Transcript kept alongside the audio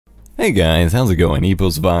Hey guys, how's it going?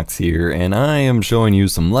 EposVox here, and I am showing you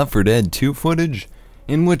some Left 4 Dead 2 footage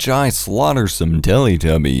in which I slaughter some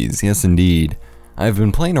Teletubbies. Yes indeed. I've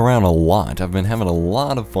been playing around a lot. I've been having a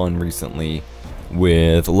lot of fun recently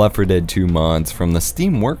with Left 4 Dead 2 mods from the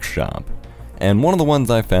Steam Workshop. And one of the ones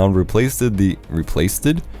I found replaced the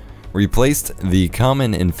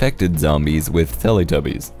common infected zombies with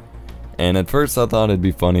Teletubbies. And at first I thought it'd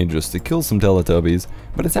be funny just to kill some Teletubbies,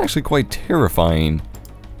 but it's actually quite terrifying.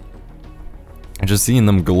 Just seeing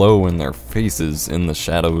them glow in their faces in the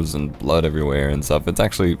shadows and blood everywhere and stuff,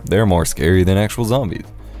 they're more scary than actual zombies.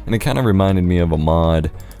 And it kind of reminded me of a mod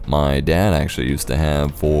my dad actually used to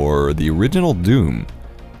have for the original Doom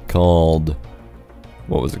called,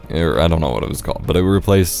 what was it? I don't know what it was called, but it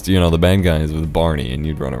replaced, you know, the bad guys with Barney, and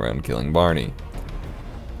you'd run around killing Barney.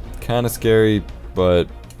 Kind of scary, but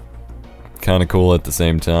kind of cool at the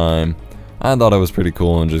same time. I thought it was pretty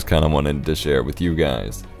cool and just kind of wanted to share it with you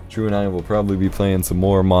guys. Chu and I will probably be playing some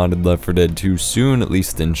more modded Left 4 Dead 2 soon, at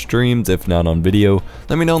least in streams, if not on video.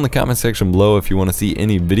 Let me know in the comment section below if you want to see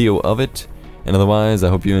any video of it. And otherwise, I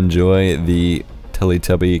hope you enjoy the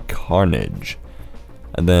Teletubby carnage.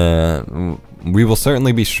 And then we will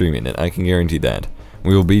certainly be streaming it, I can guarantee that.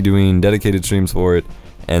 We will be doing dedicated streams for it.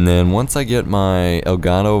 And then once I get my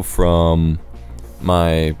Elgato from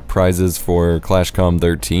my prizes for ClashCom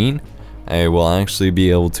 13, I will actually be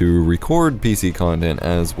able to record PC content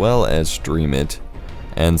as well as stream it,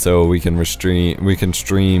 and so we can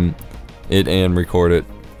stream it and record it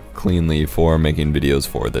cleanly for making videos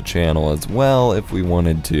for the channel as well if we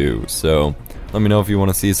wanted to. So let me know if you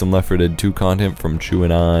want to see some Left 4 Dead 2 content from Chu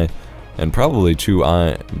and I, and probably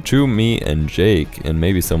Chu, me, and Jake, and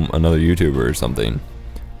maybe another YouTuber or something.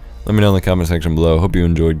 Let me know in the comment section below. Hope you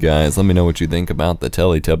enjoyed, guys. Let me know what you think about the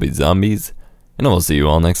Teletubby zombies. And I will see you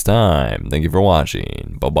all next time. Thank you for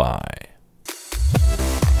watching. Bye-bye.